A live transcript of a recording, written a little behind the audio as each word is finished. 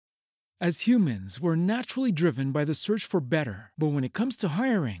As humans, we're naturally driven by the search for better. But when it comes to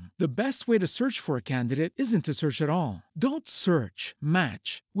hiring, the best way to search for a candidate isn't to search at all. Don't search,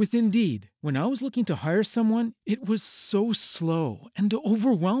 match with Indeed. When I was looking to hire someone, it was so slow and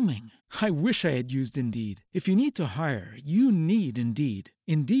overwhelming. I wish I had used Indeed. If you need to hire, you need Indeed.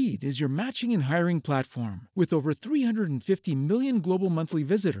 Indeed is your matching and hiring platform with over 350 million global monthly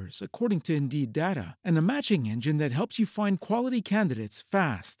visitors, according to Indeed data, and a matching engine that helps you find quality candidates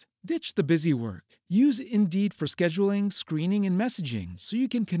fast. Ditch the busy work. Use Indeed for scheduling, screening, and messaging so you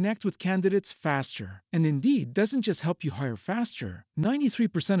can connect with candidates faster. And Indeed doesn't just help you hire faster.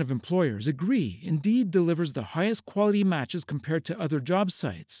 93% of employers agree Indeed delivers the highest quality matches compared to other job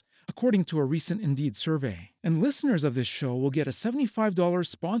sites, according to a recent Indeed survey. And listeners of this show will get a $75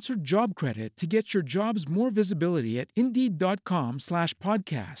 sponsored job credit to get your jobs more visibility at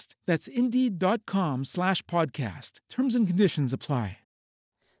Indeed.com/podcast. That's Indeed.com/podcast. Terms and conditions apply.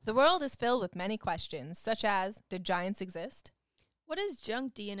 The world is filled with many questions, such as, did giants exist? What is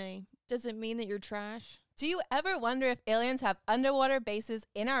junk DNA? Does it mean that you're trash? Do you ever wonder if aliens have underwater bases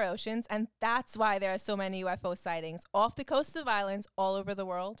in our oceans, and that's why there are so many UFO sightings off the coasts of islands all over the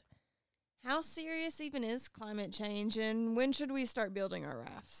world? How serious even is climate change, and when should we start building our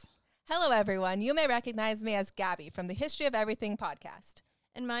rafts? Hello, everyone. You may recognize me as Gabby from the History of Everything podcast.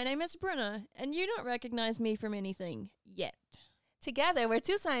 And my name is Bruna, and you don't recognize me from anything yet. Together, we're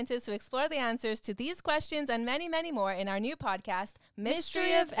two scientists who explore the answers to these questions and many, many more in our new podcast,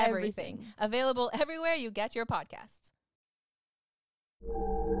 Mystery of Everything, available everywhere you get your podcasts.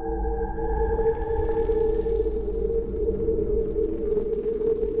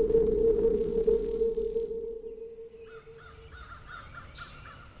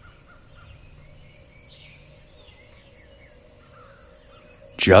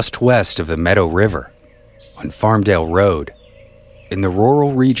 Just west of the Meadow River, on Farmdale Road, in the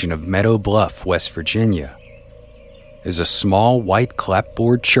rural region of Meadow Bluff, West Virginia, is a small white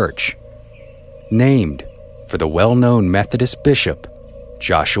clapboard church named for the well-known Methodist bishop,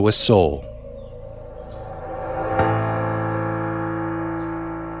 Joshua Soule.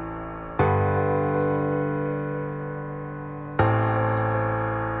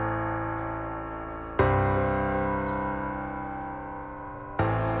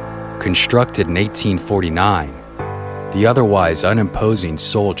 Constructed in 1849, the otherwise unimposing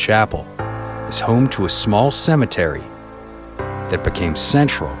Soule Chapel is home to a small cemetery that became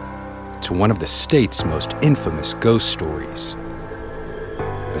central to one of the state's most infamous ghost stories.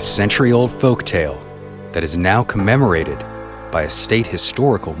 A century-old folktale that is now commemorated by a state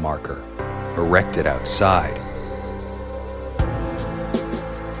historical marker erected outside.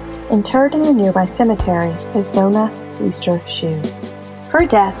 Interred in a nearby cemetery is Zona Easter Shue. Her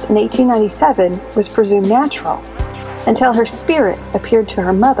death in 1897 was presumed natural, until her spirit appeared to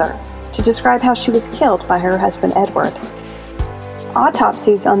her mother to describe how she was killed by her husband Edward.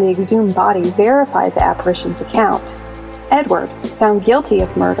 Autopsies on the exhumed body verified the apparition's account. Edward, found guilty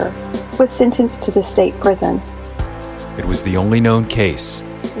of murder, was sentenced to the state prison. It was the only known case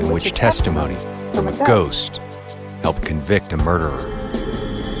in which testimony from a ghost helped convict a murderer.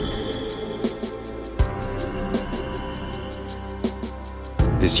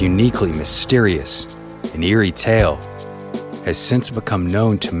 This uniquely mysterious and eerie tale has since become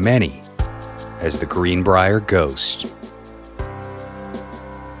known to many as the Greenbrier Ghost.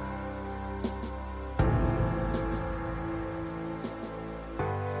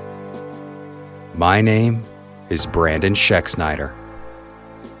 My name is Brandon Schexnayder,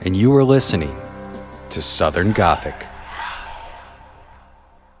 and you are listening to Southern Gothic.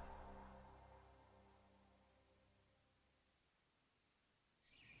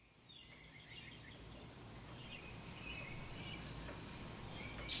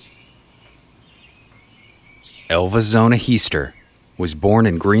 Elva Zona Heaster was born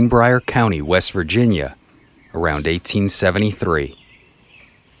in Greenbrier County, West Virginia, around 1873.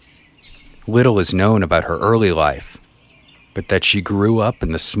 Little is known about her early life, but that she grew up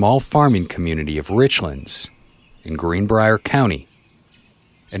in the small farming community of Richlands in Greenbrier County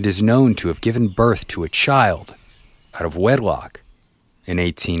and is known to have given birth to a child out of wedlock in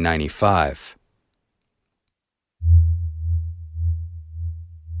 1895.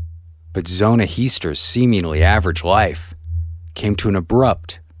 But Zona Heaster's seemingly average life came to an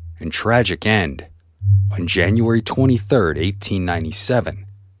abrupt and tragic end on January 23, 1897,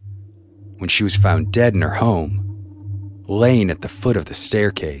 when she was found dead in her home, laying at the foot of the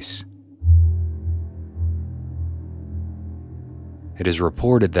staircase. It is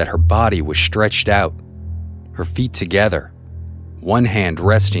reported that her body was stretched out, her feet together, one hand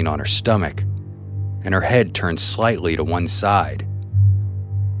resting on her stomach, and her head turned slightly to one side.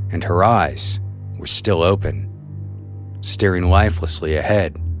 and her eyes were still open, staring lifelessly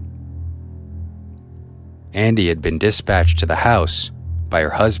ahead. Andy had been dispatched to the house by her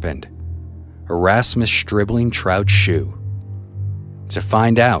husband, Erasmus Stribling Trout Shue, to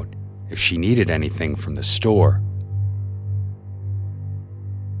find out if she needed anything from the store.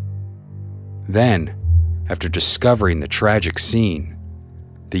 Then, after discovering the tragic scene,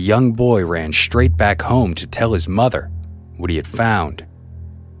 the young boy ran straight back home to tell his mother what he had found.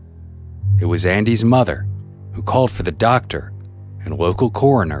 It was Andy's mother who called for the doctor and local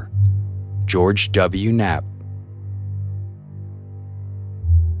coroner, George W. Knapp.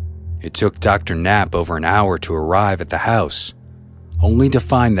 It took Dr. Knapp over an hour to arrive at the house, only to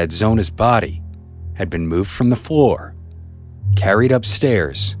find that Zona's body had been moved from the floor, carried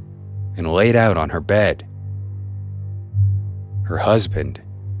upstairs, and laid out on her bed. Her husband,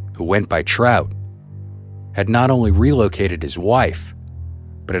 who went by Trout, had not only relocated his wife,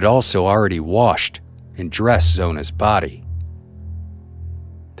 but had also already washed and dressed Zona's body.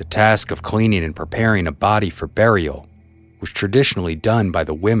 The task of cleaning and preparing a body for burial was traditionally done by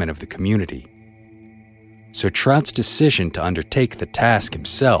the women of the community, so Trout's decision to undertake the task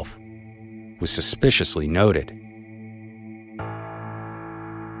himself was suspiciously noted.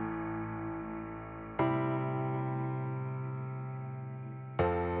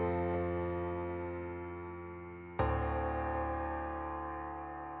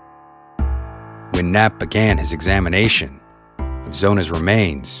 When Knapp began his examination of Zona's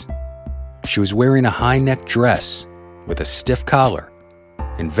remains, she was wearing a high-necked dress with a stiff collar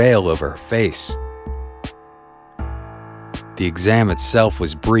and veil over her face. The exam itself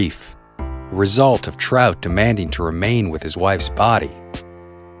was brief, a result of Trout demanding to remain with his wife's body,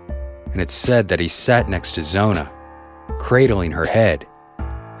 and it's said that he sat next to Zona, cradling her head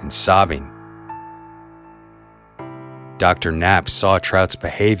and sobbing. Dr. Knapp saw Trout's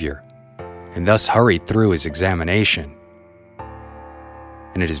behavior and thus hurried through his examination.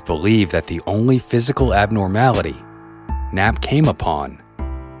 And it is believed that the only physical abnormality Knapp came upon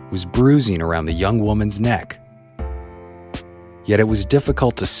was bruising around the young woman's neck. Yet it was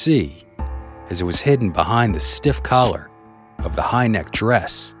difficult to see, as it was hidden behind the stiff collar of the high-neck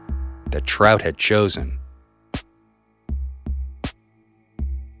dress that Trout had chosen.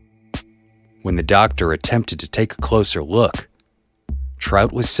 When the doctor attempted to take a closer look,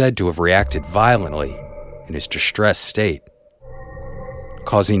 Trout was said to have reacted violently in his distressed state,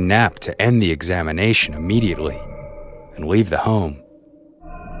 causing Knapp to end the examination immediately and leave the home.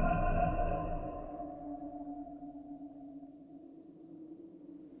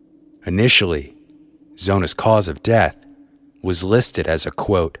 Initially, Zona's cause of death was listed as a,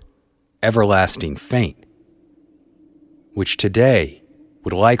 quote, everlasting faint, which today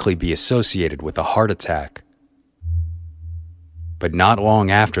would likely be associated with a heart attack. But not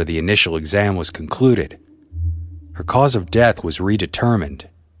long after the initial exam was concluded, her cause of death was redetermined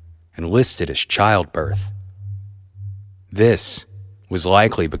and listed as childbirth. This was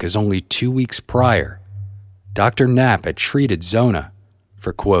likely because only 2 weeks prior, Dr. Knapp had treated Zona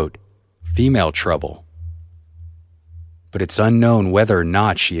for, quote, female trouble. But it's unknown whether or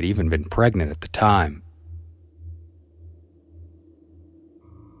not she had even been pregnant at the time.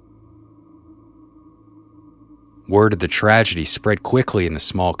 Word of the tragedy spread quickly in the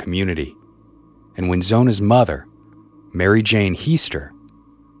small community, and when Zona's mother, Mary Jane Heister,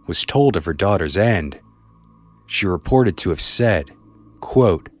 was told of her daughter's end, she reported to have said,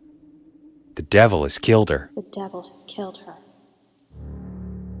 quote, the devil has killed her. The devil has killed her.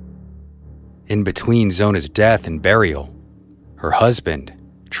 In between Zona's death and burial, her husband,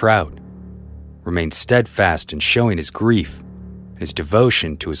 Trout, remained steadfast in showing his grief and his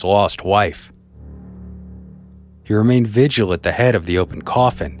devotion to his lost wife. He remained vigil at the head of the open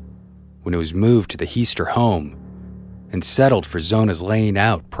coffin when it was moved to the Heister home and settled for Zona's laying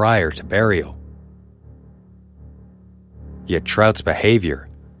out prior to burial. Yet Trout's behavior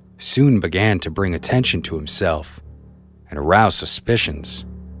soon began to bring attention to himself and arouse suspicions.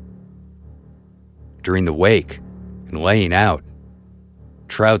 During the wake and laying out,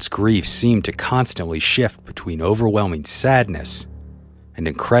 Trout's grief seemed to constantly shift between overwhelming sadness and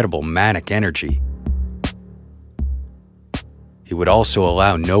incredible manic energy. He would also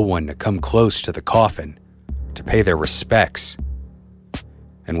allow no one to come close to the coffin to pay their respects,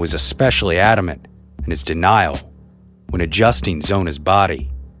 and was especially adamant in his denial when adjusting Zona's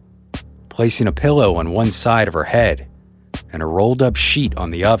body, placing a pillow on one side of her head and a rolled-up sheet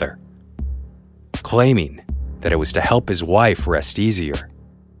on the other, claiming that it was to help his wife rest easier.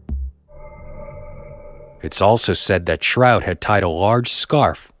 It's also said that Trout had tied a large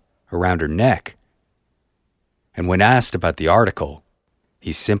scarf around her neck, and when asked about the article,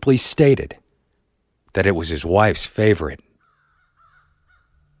 He simply stated that it was his wife's favorite.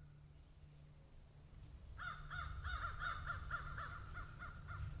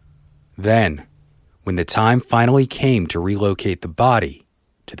 Then, when the time finally came to relocate the body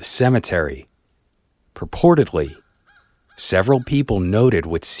to the cemetery, purportedly, several people noted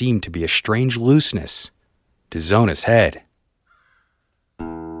what seemed to be a strange looseness to Zona's head.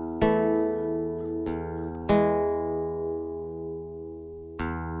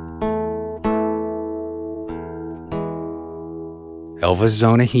 Elva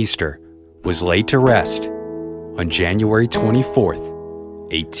Zona Heister was laid to rest on January 24th,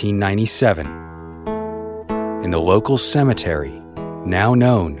 1897, in the local cemetery now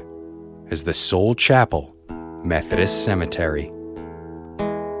known as the Soul Chapel Methodist Cemetery.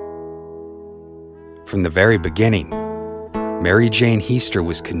 From the very beginning, Mary Jane Heister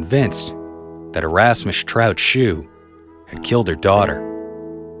was convinced that Erasmus Trout Shue had killed her daughter.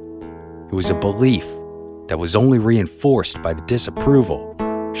 It was a belief that was only reinforced by the disapproval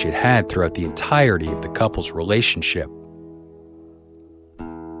she had had throughout the entirety of the couple's relationship.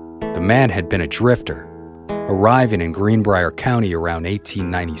 The man had been a drifter, arriving in Greenbrier County around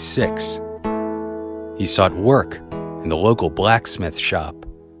 1896. He sought work in the local blacksmith shop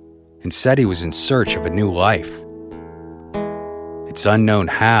and said he was in search of a new life. It's unknown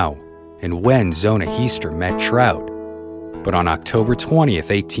how and when Zona Heister met Trout, but on October 20th,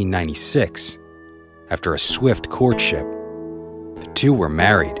 1896, after a swift courtship, the two were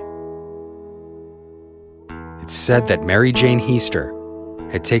married. It's said that Mary Jane Heister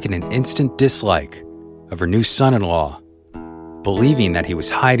had taken an instant dislike of her new son-in-law, believing that he was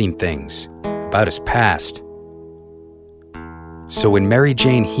hiding things about his past. So when Mary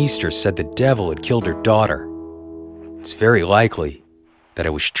Jane Heister said the devil had killed her daughter, it's very likely that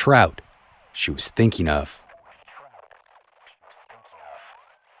it was Trout she was thinking of.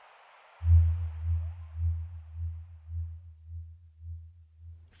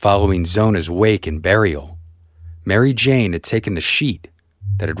 Following Zona's wake and burial, Mary Jane had taken the sheet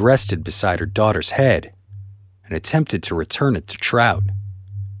that had rested beside her daughter's head and attempted to return it to Trout,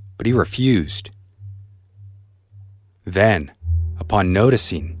 but he refused. Then, upon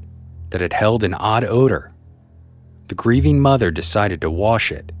noticing that it held an odd odor, the grieving mother decided to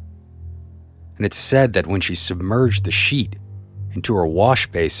wash it, and it's said that when she submerged the sheet into her wash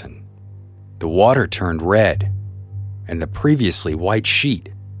basin, the water turned red, and the previously white sheet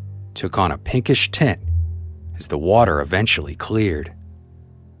took on a pinkish tint as the water eventually cleared.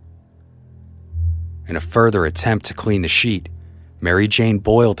 In a further attempt to clean the sheet, Mary Jane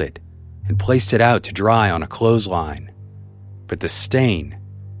boiled it and placed it out to dry on a clothesline, but the stain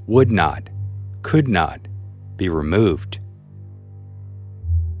could not be removed.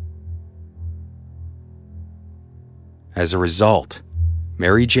 As a result,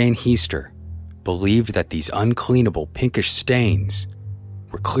 Mary Jane Heister believed that these uncleanable pinkish stains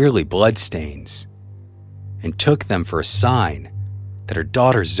were clearly blood stains, and took them for a sign that her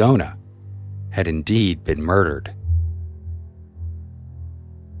daughter Zona had indeed been murdered.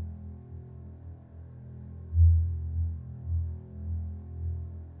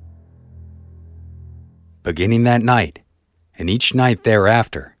 Beginning that night, and each night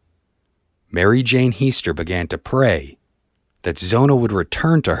thereafter, Mary Jane Heister began to pray that Zona would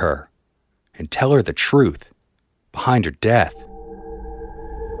return to her and tell her the truth behind her death.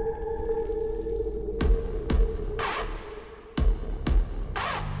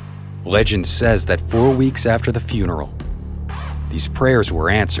 Legend says that 4 weeks after the funeral, these prayers were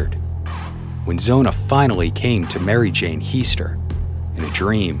answered when Zona finally came to Mary Jane Heister in a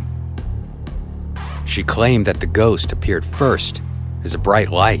dream. She claimed that the ghost appeared first as a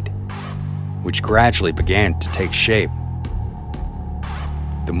bright light, which gradually began to take shape.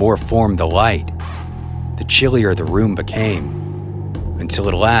 The more formed the light, the chillier the room became, until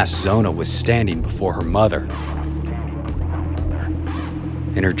at last Zona was standing before her mother.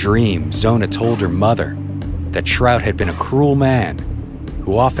 In her dream, Zona told her mother that Trout had been a cruel man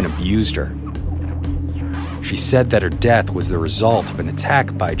who often abused her. She said that her death was the result of an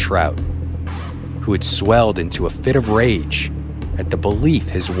attack by Trout, who had swelled into a fit of rage at the belief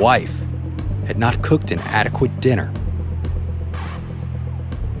his wife had not cooked an adequate dinner.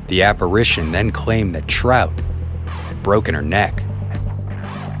 The apparition then claimed that Trout had broken her neck.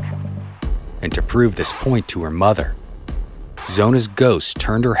 And to prove this point to her mother, Zona's ghost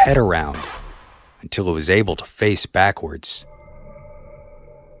turned her head around until it was able to face backwards.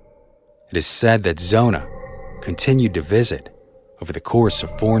 It is said that Zona continued to visit over the course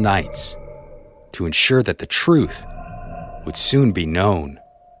of 4 nights to ensure that the truth would soon be known.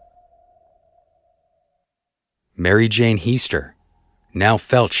 Mary Jane Heister now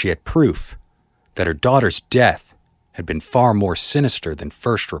felt she had proof that her daughter's death had been far more sinister than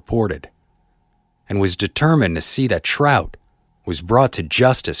first reported, and was determined to see that Trout was brought to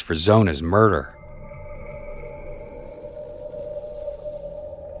justice for Zona's murder.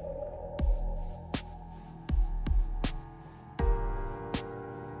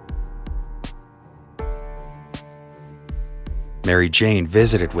 Mary Jane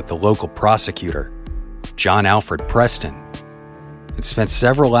visited with the local prosecutor, John Alfred Preston, and spent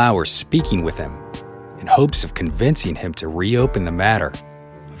several hours speaking with him in hopes of convincing him to reopen the matter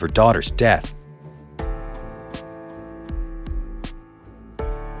of her daughter's death.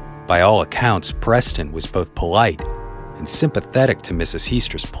 By all accounts, Preston was both polite and sympathetic to Mrs.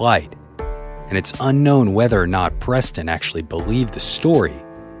 Heaster's plight, and it's unknown whether or not Preston actually believed the story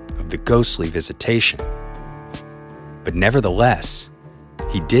of the ghostly visitation. But nevertheless,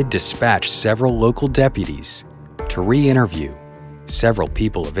 he did dispatch several local deputies to re-interview several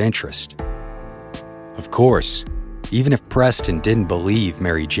people of interest. Of course, even if Preston didn't believe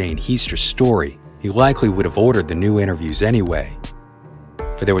Mary Jane Heaster's story, he likely would have ordered the new interviews anyway,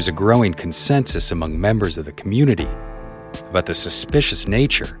 for there was a growing consensus among members of the community about the suspicious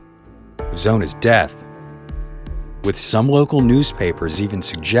nature of Zona's death, with some local newspapers even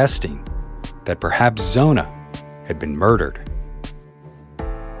suggesting that perhaps Zona had been murdered.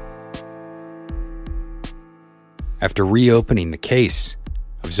 After reopening the case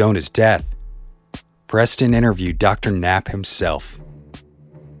of Zona's death, Preston interviewed Dr. Knapp himself.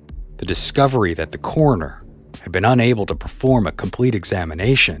 The discovery that the coroner had been unable to perform a complete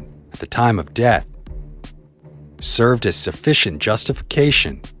examination at the time of death served as sufficient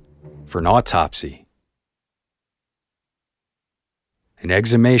justification for an autopsy. An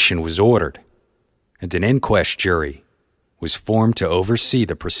exhumation was ordered, and an inquest jury was formed to oversee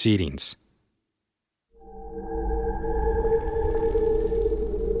the proceedings.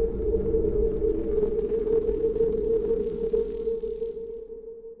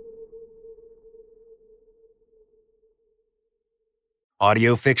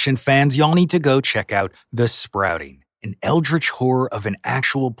 Audio fiction fans, y'all need to go check out The Sprouting, an eldritch horror of an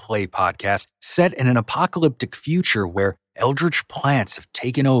actual play podcast set in an apocalyptic future where eldritch plants have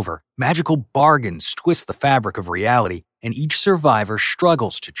taken over, magical bargains twist the fabric of reality, and each survivor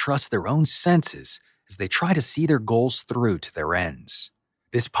struggles to trust their own senses as they try to see their goals through to their ends.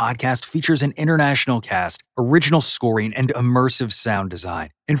 This podcast features an international cast, original scoring, and immersive sound design.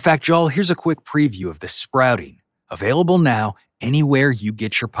 In fact, y'all, here's a quick preview of The Sprouting, available now anywhere you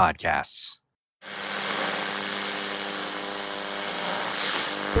get your podcasts.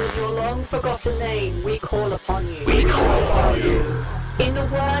 With your long-forgotten name, we call upon you. We call upon you. In the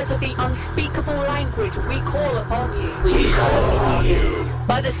words of the unspeakable language, we call upon you. We call upon you.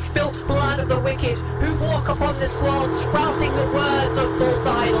 By the spilt blood of the wicked, who walk upon this world, sprouting the words of false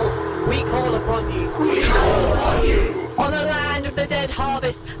idols, we call upon you. We call upon you. On the land of the dead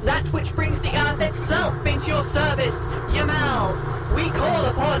harvest, that which brings the earth itself into your service, Yamal, we call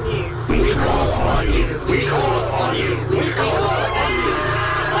upon you. We call upon you. We call upon you. We call upon you.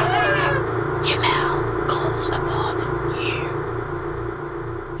 Yamal calls upon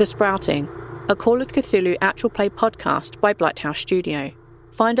you. The Sprouting, a Call of Cthulhu actual play podcast by Blighthouse Studio.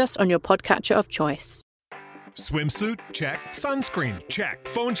 Find us on your podcatcher of choice. Swimsuit? Check. Sunscreen? Check.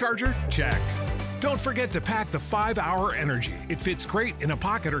 Phone charger? Check. Don't forget to pack the 5-Hour Energy. It fits great in a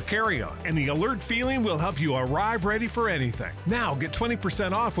pocket or carry-on, and the alert feeling will help you arrive ready for anything. Now get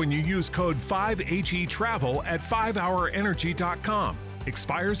 20% off when you use code 5HETRAVEL at 5hourenergy.com.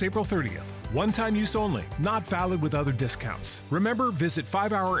 Expires April 30th. One-time use only. Not valid with other discounts. Remember, visit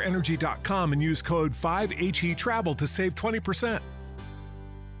 5hourenergy.com and use code 5HETRAVEL to save 20%.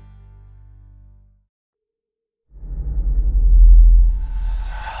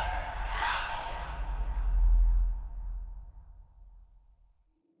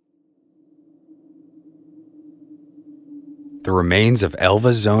 The remains of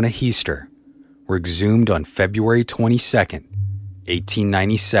Elva Zona Heaster were exhumed on February 22nd,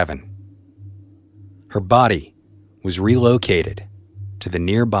 1897. Her body was relocated to the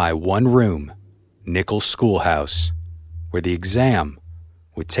nearby one-room Nichols Schoolhouse, where the exam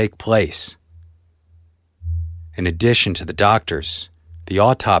would take place. In addition to the doctors, the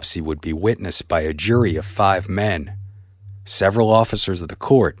autopsy would be witnessed by a jury of 5 men, several officers of the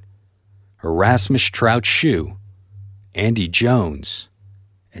court, Erasmus Trout Shue, Andy Jones,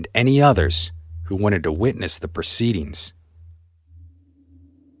 and any others who wanted to witness the proceedings.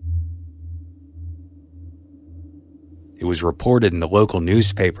 It was reported in the local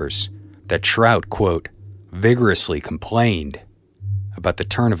newspapers that Trout, quote, vigorously complained about the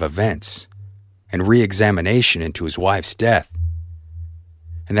turn of events and re-examination into his wife's death,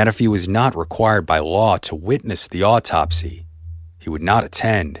 and that if he was not required by law to witness the autopsy, he would not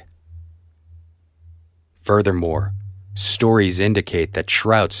attend. Furthermore, stories indicate that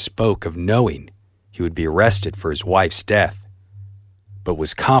Trout spoke of knowing he would be arrested for his wife's death, but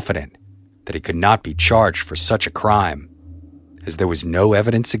was confident that he could not be charged for such a crime, as there was no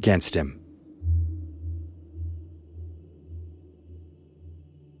evidence against him.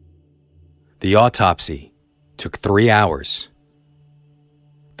 The autopsy took 3 hours.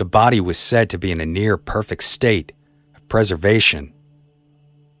 The body was said to be in a near-perfect state of preservation,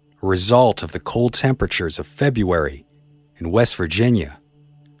 a result of the cold temperatures of February in West Virginia,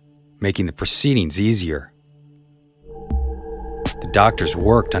 making the proceedings easier. The doctors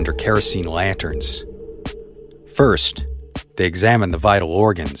worked under kerosene lanterns. First, they examined the vital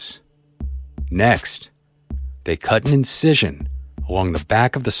organs. Next, they cut an incision along the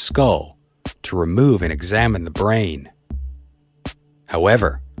back of the skull to remove and examine the brain.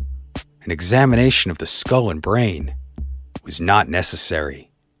 However, an examination of the skull and brain was not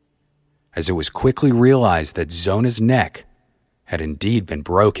necessary, as it was quickly realized that Zona's neck had indeed been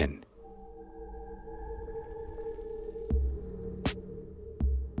broken.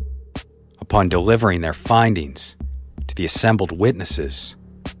 Upon delivering their findings to the assembled witnesses,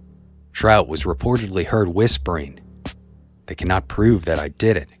 Trout was reportedly heard whispering, "They cannot prove that I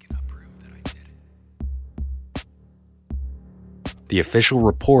did it." The official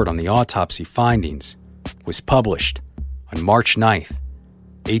report on the autopsy findings was published on March 9th,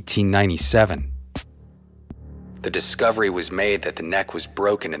 1897. The discovery was made that the neck was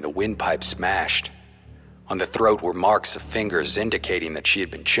broken and the windpipe smashed. On the throat were marks of fingers indicating that she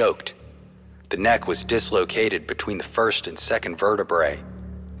had been choked. The neck was dislocated between the first and second vertebrae.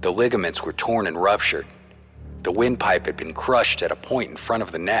 The ligaments were torn and ruptured. The windpipe had been crushed at a point in front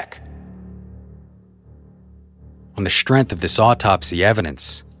of the neck. On the strength of this autopsy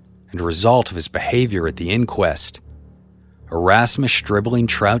evidence, and a result of his behavior at the inquest, Erasmus Stribling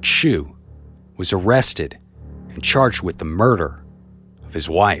Trout Shue was arrested and charged with the murder of his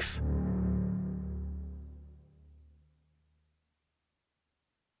wife.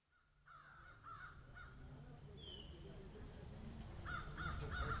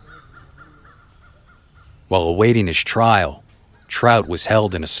 While awaiting his trial, Trout was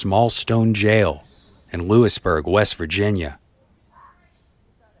held in a small stone jail in Lewisburg, West Virginia.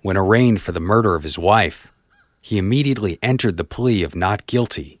 When arraigned for the murder of his wife, he immediately entered the plea of not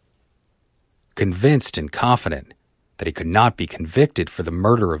guilty, convinced and confident that he could not be convicted for the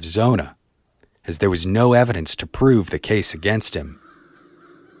murder of Zona, as there was no evidence to prove the case against him.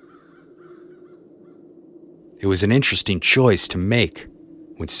 It was an interesting choice to make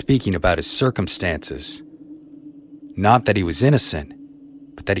when speaking about his circumstances. Not that he was innocent,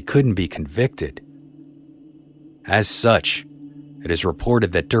 but that he couldn't be convicted. As such, it is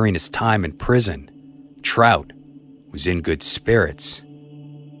reported that during his time in prison, Trout was in good spirits.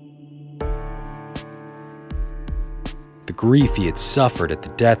 The grief he had suffered at the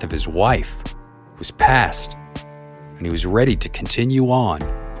death of his wife was past, and he was ready to continue on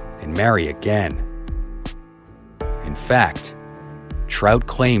and marry again. In fact, Trout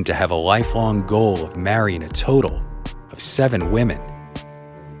claimed to have a lifelong goal of marrying a total of 7 women,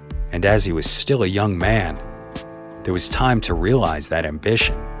 and as he was still a young man, there was time to realize that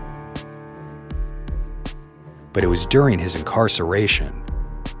ambition. But it was during his incarceration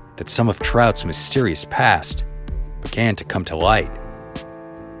that some of Trout's mysterious past began to come to light.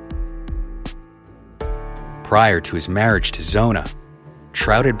 Prior to his marriage to Zona,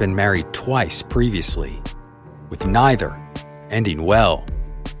 Trout had been married twice previously, with neither ending well.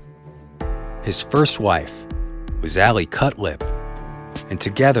 His first wife was Allie Cutlip, and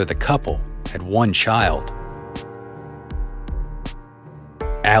together the couple had 1 child.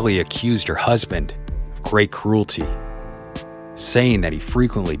 Allie accused her husband of great cruelty, saying that he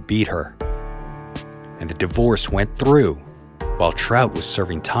frequently beat her, and the divorce went through while Trout was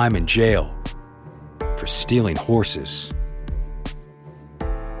serving time in jail for stealing horses.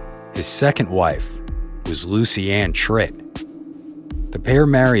 His second wife was Lucy Ann Tritt. The pair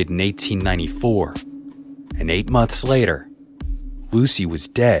married in 1894, and 8 months later, Lucy was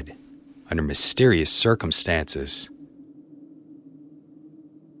dead under mysterious circumstances.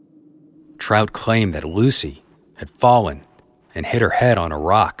 Trout claimed that Lucy had fallen and hit her head on a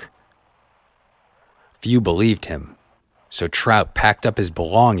rock. Few believed him, so Trout packed up his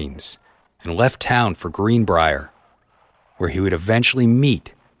belongings and left town for Greenbrier, where he would eventually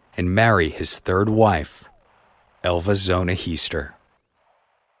meet and marry his third wife, Elva Zona Heaster.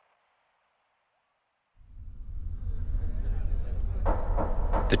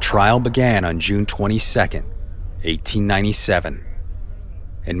 The trial began on June 22, 1897.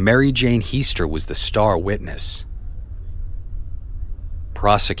 and Mary Jane Heaster was the star witness.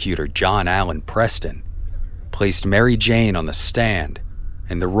 Prosecutor John Allen Preston placed Mary Jane on the stand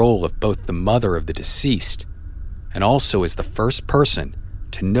in the role of both the mother of the deceased and also as the first person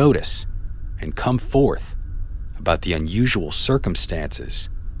to notice and come forth about the unusual circumstances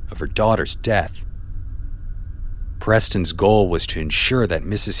of her daughter's death. Preston's goal was to ensure that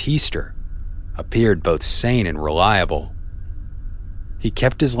Mrs. Heaster appeared both sane and reliable. He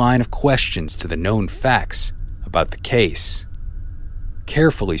kept his line of questions to the known facts about the case,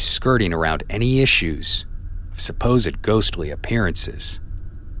 carefully skirting around any issues of supposed ghostly appearances,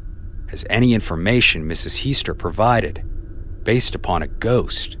 as any information Mrs. Heaster provided based upon a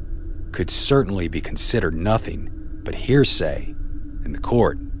ghost could certainly be considered nothing but hearsay in the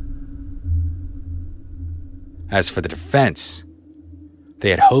court. As for the defense,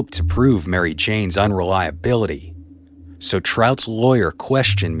 they had hoped to prove Mary Jane's unreliability, so Trout's lawyer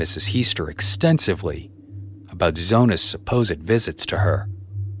questioned Mrs. Heaster extensively about Zona's supposed visits to her.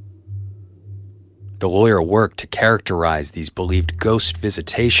 The lawyer worked to characterize these believed ghost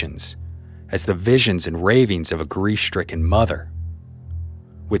visitations as the visions and ravings of a grief-stricken mother,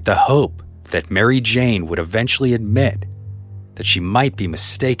 with the hope that Mary Jane would eventually admit that she might be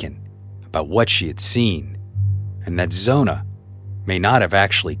mistaken about what she had seen, and that Zona may not have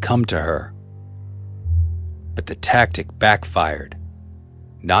actually come to her. But the tactic backfired.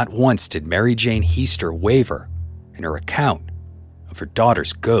 Not once did Mary Jane Heaster waver in her account of her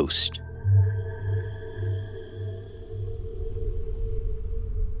daughter's ghost.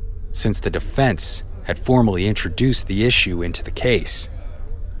 Since the defense had formally introduced the issue into the case,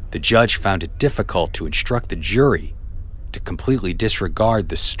 the judge found it difficult to instruct the jury to completely disregard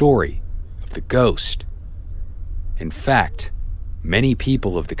the story of the ghost. In fact, many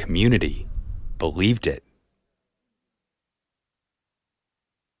people of the community believed it.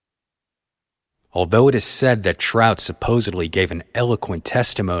 Although it is said that Trout supposedly gave an eloquent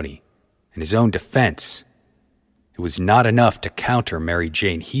testimony in his own defense, it was not enough to counter Mary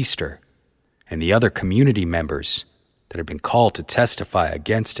Jane Heaster and the other community members that had been called to testify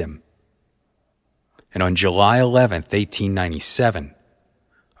against him. And on July 11, 1897,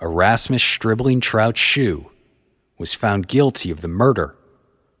 Erasmus Stribling Trout Shue was found guilty of the murder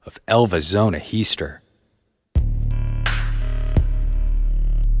of Elva Zona Heaster.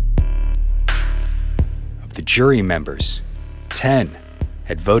 Of the jury members, 10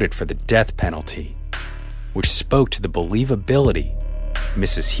 had voted for the death penalty, which spoke to the believability of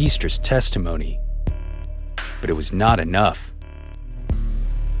Mrs. Heaster's testimony. But it was not enough.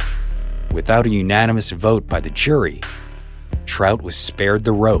 Without a unanimous vote by the jury, Trout was spared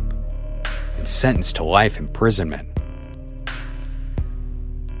the rope and sentenced to life imprisonment.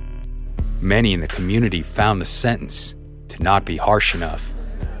 Many in the community found the sentence to not be harsh enough,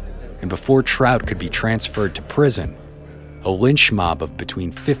 and before Trout could be transferred to prison, a lynch mob of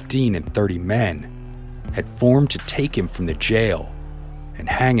between 15 and 30 men had formed to take him from the jail and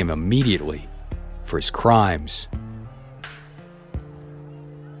hang him immediately for his crimes.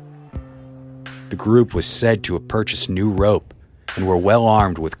 The group was said to have purchased new rope and were well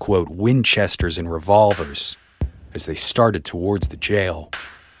armed with, quote, Winchesters and revolvers as they started towards the jail.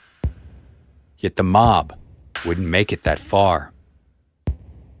 Yet the mob wouldn't make it that far.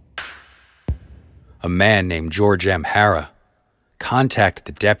 A man named George M. Hara contacted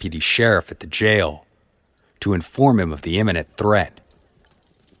the deputy sheriff at the jail to inform him of the imminent threat.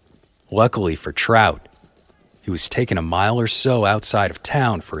 Luckily for Trout, he was taken a mile or so outside of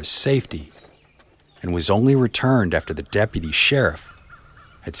town for his safety and was only returned after the deputy sheriff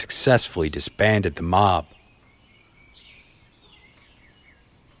had successfully disbanded the mob.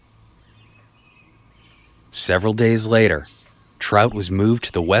 Several days later, Trout was moved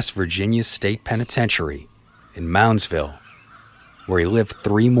to the West Virginia State Penitentiary in Moundsville, where he lived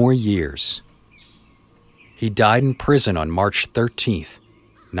 3 more years. He died in prison on March 13th,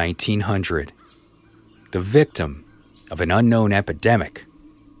 1900, the victim of an unknown epidemic,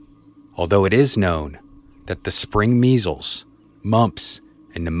 although it is known that the spring measles, mumps,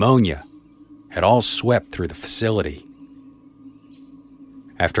 and pneumonia had all swept through the facility.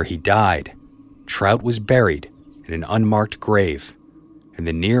 After he died, Trout was buried in an unmarked grave in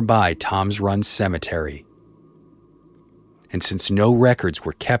the nearby Tom's Run Cemetery. And since no records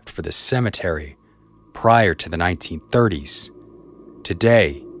were kept for the cemetery prior to the 1930s,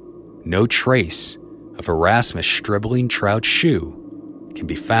 today, no trace of Erasmus Stribling Trout Shue can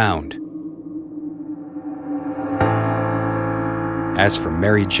be found. As for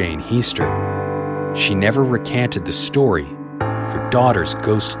Mary Jane Heaster, she never recanted the story of her daughter's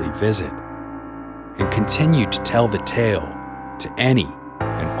ghostly visit and continued to tell the tale to any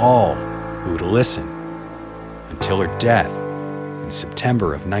and all who would listen until her death in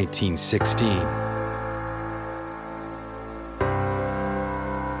September of 1916.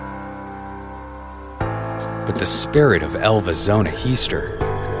 But the spirit of Elva Zona Heaster,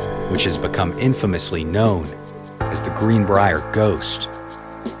 which has become infamously known as the Greenbrier Ghost,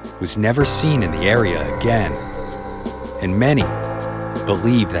 was never seen in the area again, and many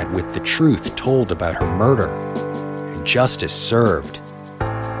believe that with the truth told about her murder and justice served,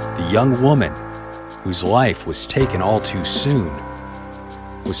 the young woman, whose life was taken all too soon,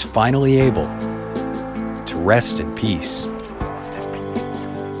 was finally able to rest in peace.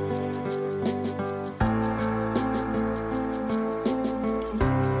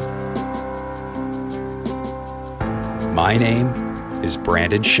 My name is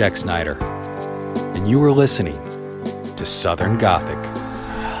Brandon Schexnayder, and you are listening to Southern Gothic.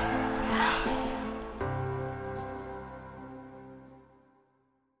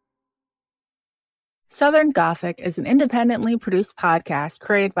 Southern Gothic is an independently produced podcast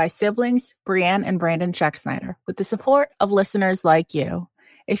created by siblings Brianne and Brandon Schexnayder with the support of listeners like you.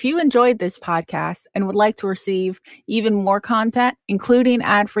 If you enjoyed this podcast and would like to receive even more content, including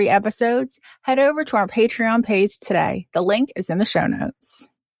ad-free episodes, head over to our Patreon page today. The link is in the show notes.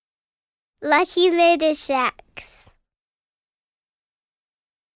 Lucky Little Shacks.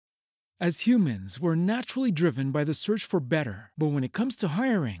 As humans, we're naturally driven by the search for better. But when it comes to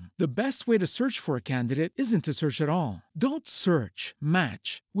hiring, the best way to search for a candidate isn't to search at all. Don't search,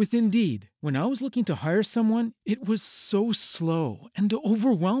 match with Indeed. When I was looking to hire someone, it was so slow and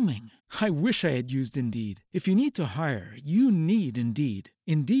overwhelming. I wish I had used Indeed. If you need to hire, you need Indeed.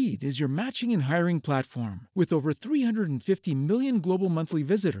 Indeed is your matching and hiring platform with over 350 million global monthly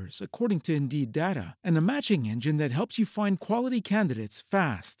visitors, according to Indeed data, and a matching engine that helps you find quality candidates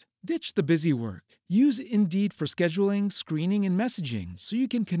fast. Ditch the busy work. Use Indeed for scheduling, screening, and messaging so you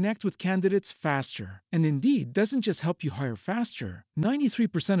can connect with candidates faster. And Indeed doesn't just help you hire faster.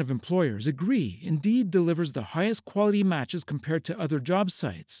 93% of employers agree Indeed delivers the highest quality matches compared to other job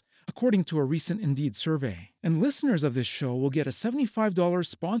sites, according to a recent Indeed survey. And listeners of this show will get a $75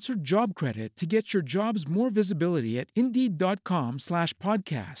 sponsored job credit to get your jobs more visibility at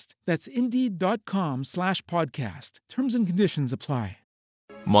Indeed.com/podcast. That's Indeed.com/podcast. Terms and conditions apply.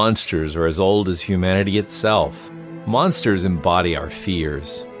 Monsters are as old as humanity itself. Monsters embody our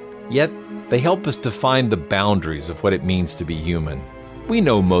fears. Yet, they help us define the boundaries of what it means to be human. We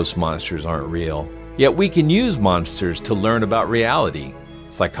know most monsters aren't real, yet we can use monsters to learn about reality.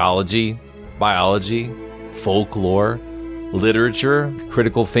 Psychology, biology, folklore, literature,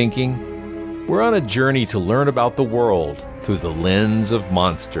 critical thinking. We're on a journey to learn about the world through the lens of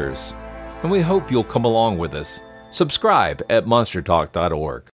monsters. And we hope you'll come along with us. Subscribe at monstertalk.org.